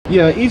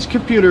Yeah, each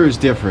computer is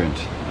different.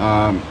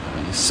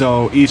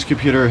 So each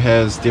computer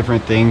has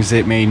different things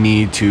it may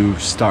need to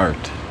start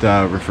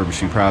the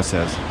refurbishing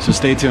process. So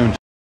stay tuned.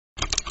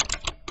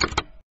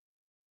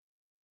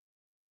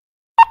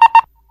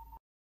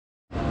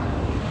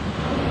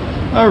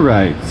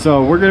 Alright,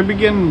 so we're going to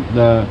begin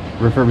the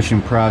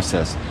refurbishing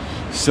process.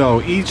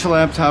 So each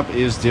laptop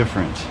is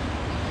different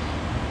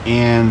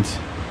and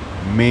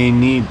may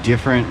need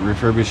different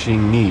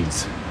refurbishing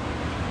needs.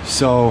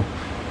 So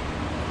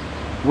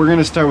we're going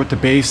to start with the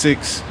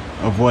basics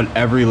of what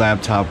every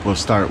laptop will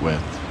start with.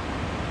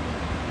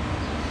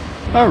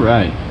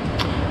 Alright,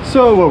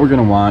 so what we're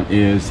going to want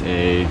is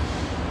a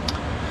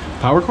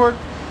power cord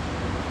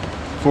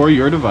for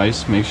your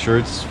device. Make sure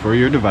it's for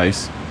your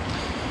device.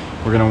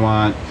 We're going to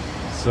want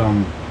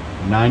some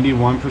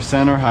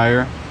 91% or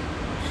higher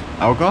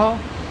alcohol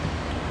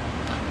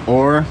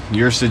or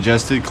your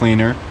suggested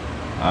cleaner.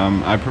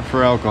 I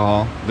prefer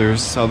alcohol.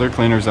 There's other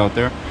cleaners out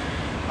there.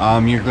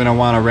 You're going to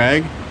want a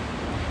rag,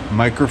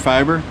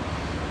 microfiber,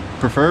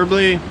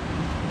 preferably.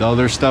 The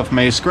other stuff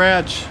may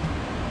scratch,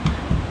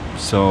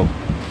 so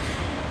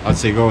I'd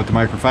say go with the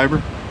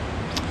microfiber.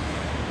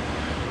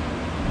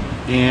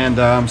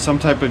 And some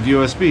type of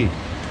USB,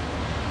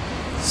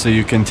 so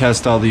you can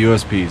test all the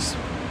USBs.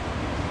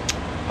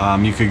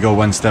 You could go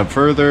one step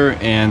further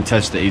and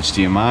test the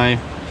HDMI.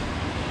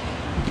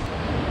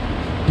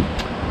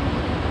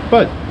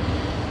 But,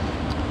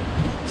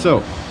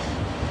 so,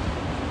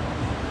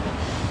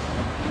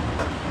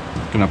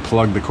 gonna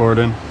plug the cord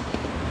in.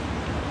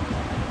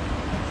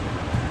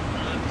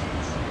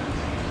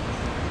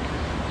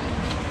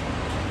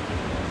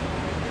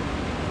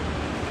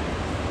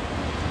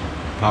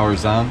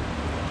 Power's on.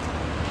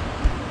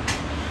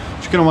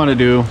 What you're gonna want to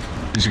do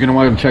is you're gonna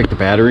want to check the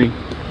battery.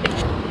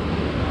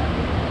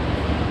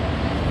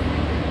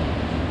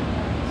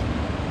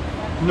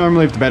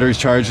 Normally if the battery's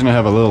charging, I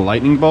have a little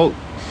lightning bolt,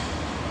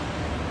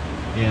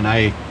 and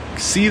I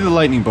see the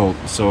lightning bolt,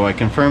 so I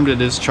confirmed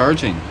it is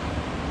charging.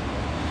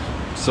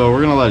 So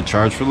we're gonna let it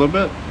charge for a little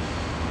bit.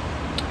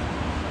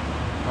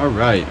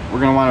 Alright, we're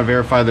gonna want to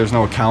verify there's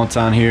no accounts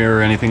on here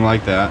or anything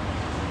like that.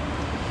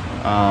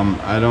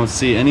 I don't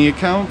see any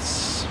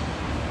accounts.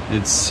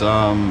 It's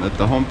at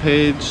the home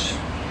page,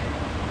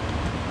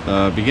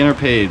 beginner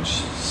page,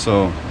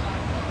 so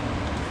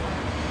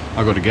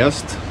I'll go to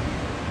guest.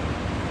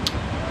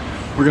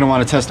 We're going to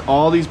want to test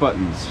all these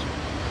buttons.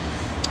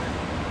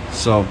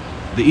 So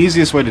the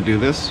easiest way to do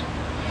this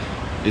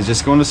is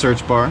just go in the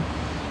search bar.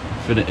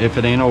 If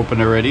it ain't open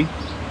already,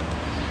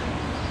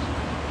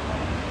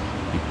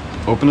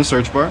 open the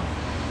search bar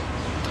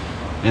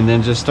and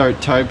then just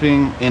start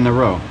typing in a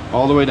row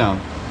all the way down,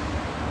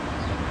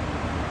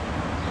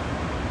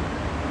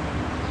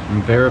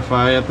 and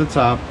verify at the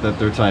top that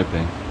they're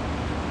typing.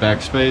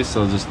 Backspace,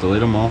 I'll just delete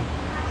them all.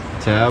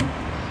 Tab,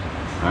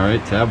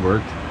 alright, tab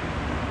worked.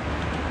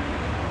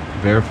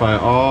 Verify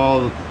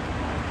all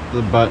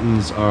the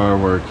buttons are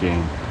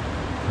working.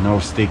 No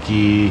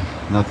sticky,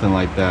 nothing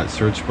like that.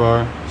 Search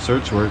bar,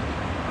 search work.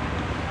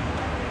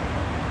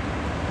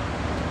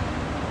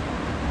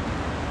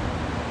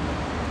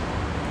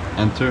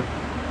 Enter.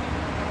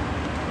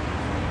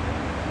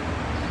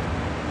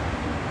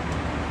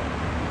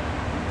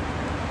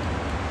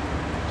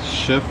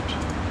 Shift.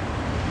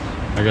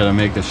 I gotta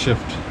make a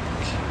shift.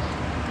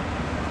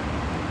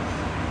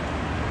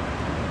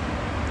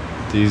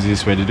 The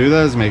easiest way to do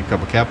that is make a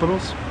couple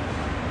capitals.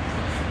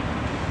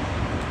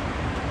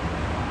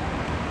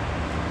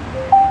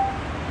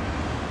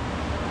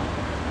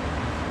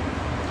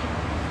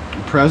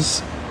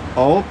 Press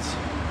Alt.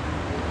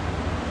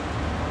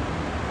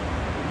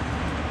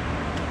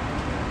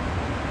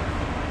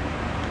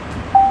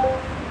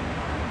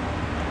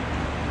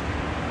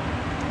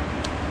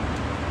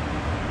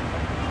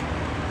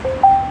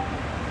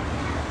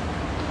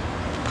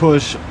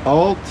 Push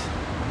Alt,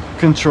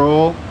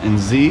 Control, and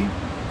Z.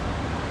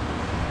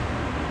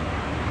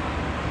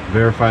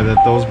 Verify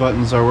that those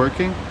buttons are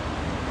working.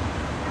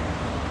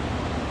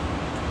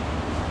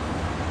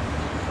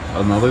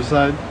 On the other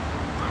side.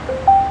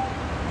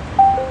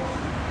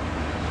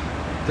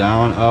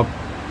 Down, up.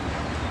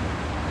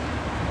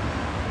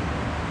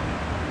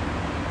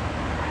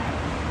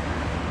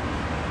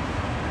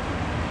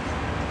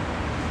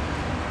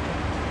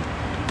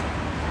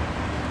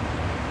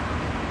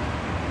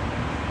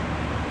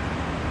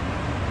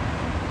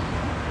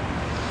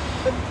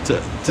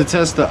 To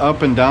test the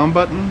up and down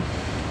button,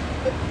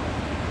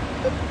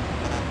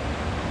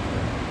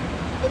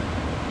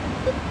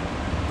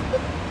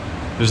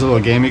 there's a little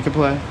game you can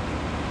play.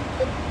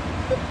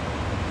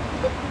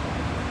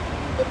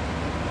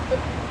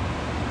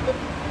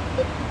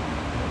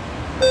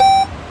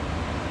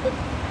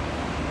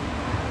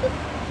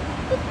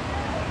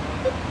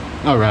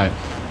 Alright,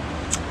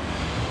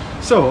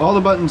 so all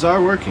the buttons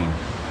are working.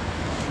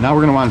 Now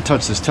we're going to want to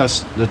touch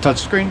the touch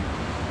screen.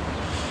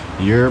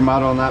 Your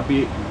model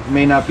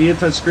may not be a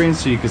touch screen,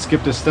 so you can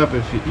skip this step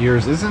if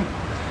yours isn't,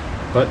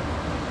 but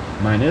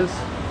mine is.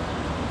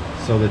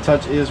 So the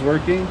touch is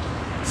working.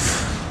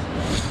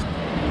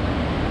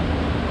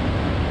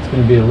 It's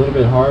going to be a little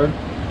bit hard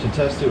to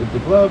test it with the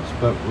gloves,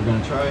 but we're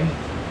going to try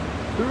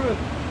through it.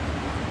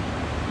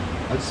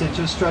 I'd say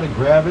just try to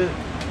grab it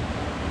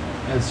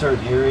at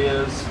certain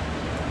areas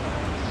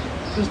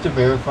just to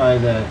verify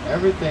that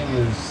everything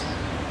is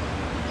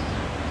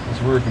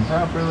working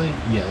properly.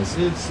 Yes,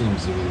 it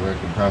seems to be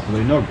working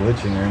properly. No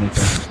glitching or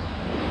anything.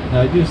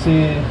 Now I do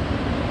see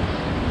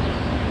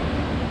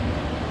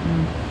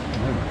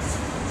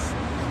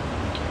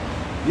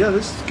yeah,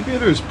 this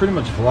computer is pretty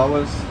much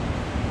flawless.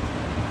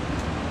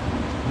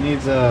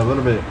 Needs a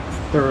little bit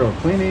thorough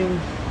cleaning,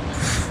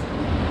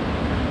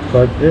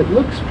 but it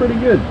looks pretty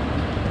good.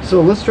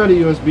 So let's try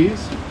the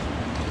USBs.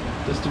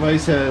 This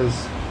device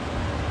has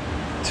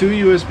 2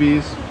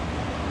 USBs.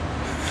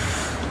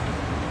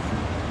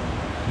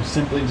 You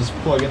simply just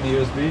plug in the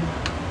USB.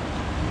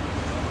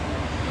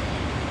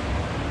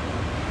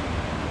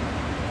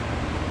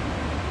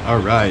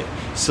 Alright,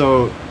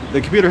 so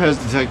the computer has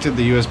detected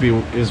the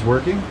USB is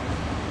working.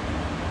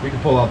 We can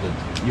pull out the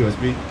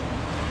USB,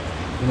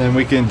 and then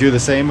we can do the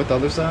same with the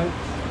other side.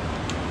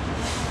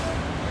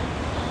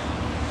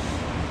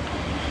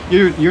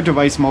 Your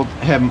device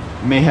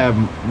may have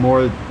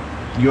more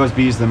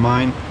USBs than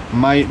mine.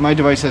 My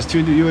device has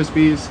 2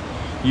 USBs.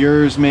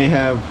 Yours may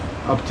have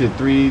up to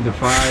 3 to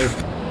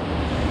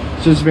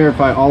 5. Just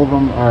verify all of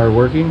them are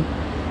working.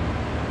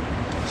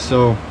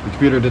 So the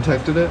computer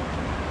detected it.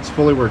 It's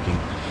fully working.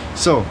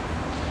 So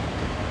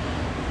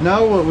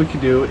now what we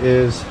could do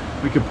is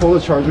we could pull the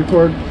charger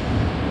cord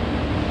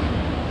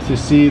to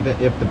see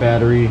that if the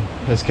battery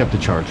has kept a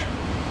charge.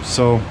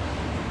 So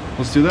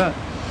let's do that.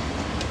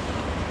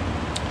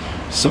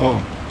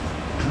 So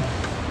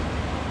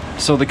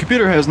the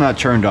computer has not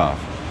turned off,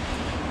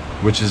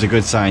 which is a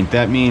good sign.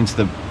 That means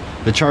the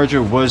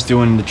charger was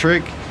doing the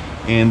trick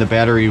and the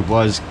battery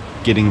was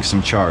getting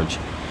some charge.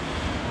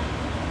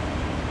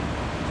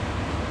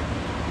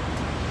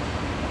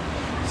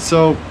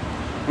 So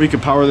we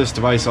could power this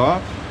device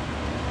off.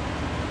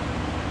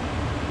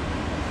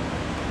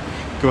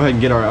 Go ahead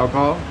and get our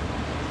alcohol.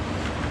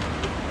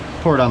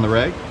 Pour it on the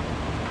rag.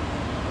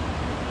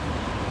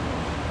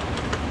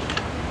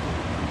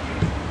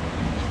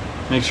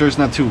 Make sure it's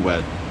not too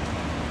wet.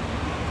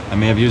 I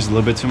may have used a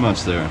little bit too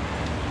much there.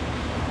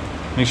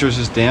 Make sure it's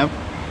just damp.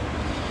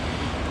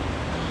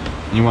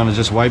 And you want to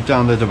just wipe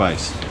down the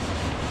device.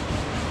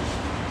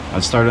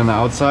 I'd start on the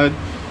outside.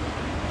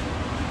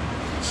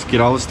 Just get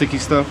all the sticky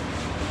stuff.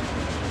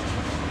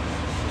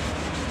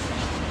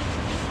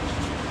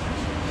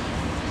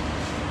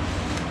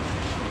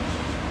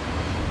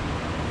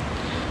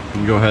 You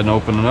can go ahead and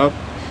open it up.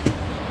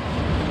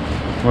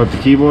 Wipe the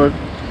keyboard,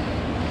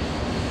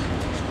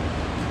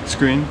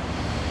 screen.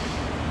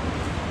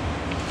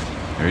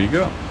 There you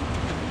go.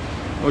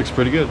 Looks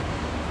pretty good.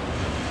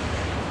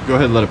 Go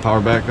ahead and let it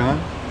power back on.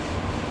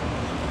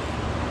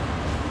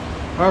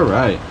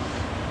 Alright.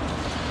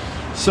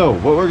 So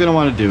what we're going to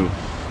want to do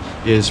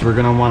is we're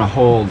going to want to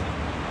hold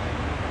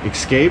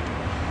escape,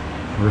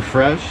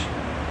 refresh,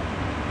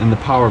 and the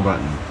power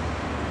button.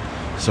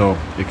 So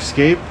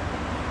escape,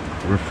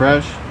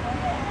 refresh,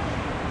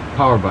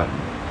 power button.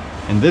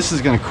 And this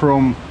is going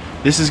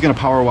to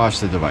power wash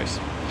the device.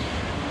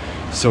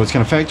 So it's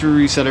going to factory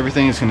reset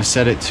everything. It's going to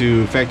set it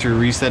to factory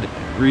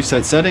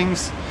reset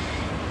settings,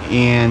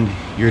 and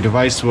your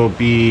device will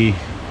be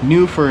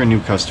new for a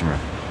new customer.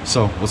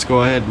 So let's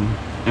go ahead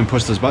and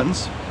push those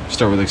buttons.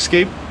 Start with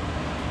escape,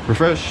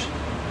 refresh,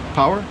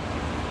 power.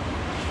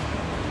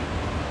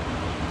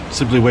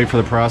 Simply wait for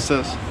the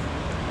process.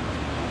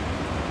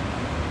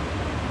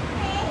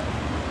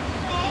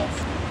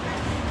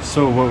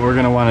 So what we're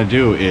going to want to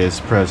do is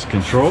press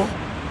Control,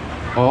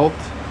 Alt,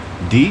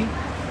 D.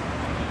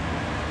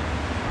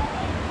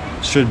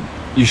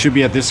 You should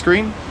be at this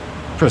screen.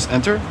 Press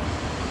Enter.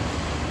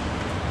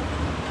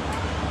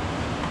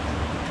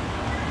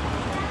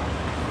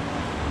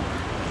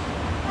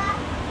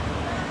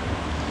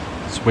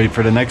 Let's wait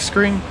for the next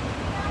screen.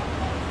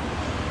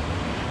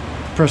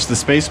 Press the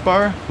space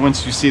bar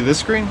once you see this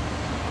screen,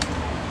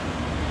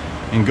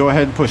 and go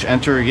ahead and push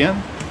Enter again.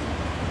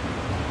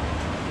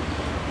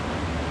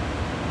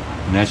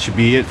 And that should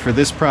be it for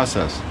this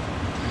process.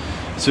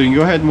 So you can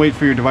go ahead and wait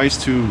for your device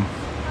to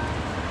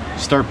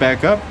start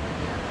back up,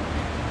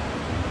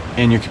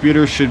 and your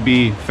computer should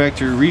be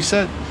factory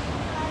reset.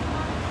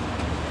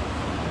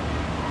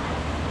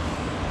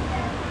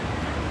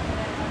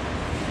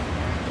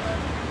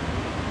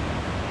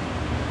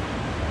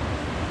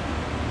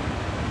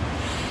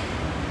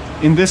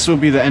 And this will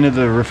be the end of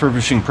the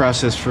refurbishing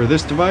process for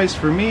this device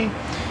for me.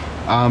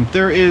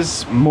 There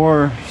is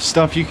more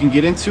stuff you can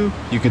get into.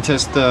 You can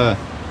test the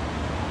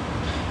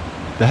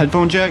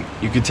headphone jack,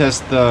 you can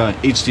test the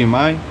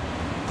HDMI,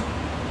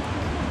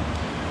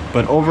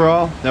 but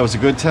overall that was a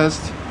good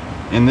test,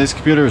 and this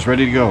computer is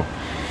ready to go.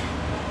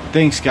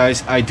 Thanks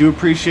guys, I do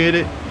appreciate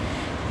it.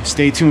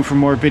 Stay tuned for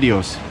more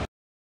videos.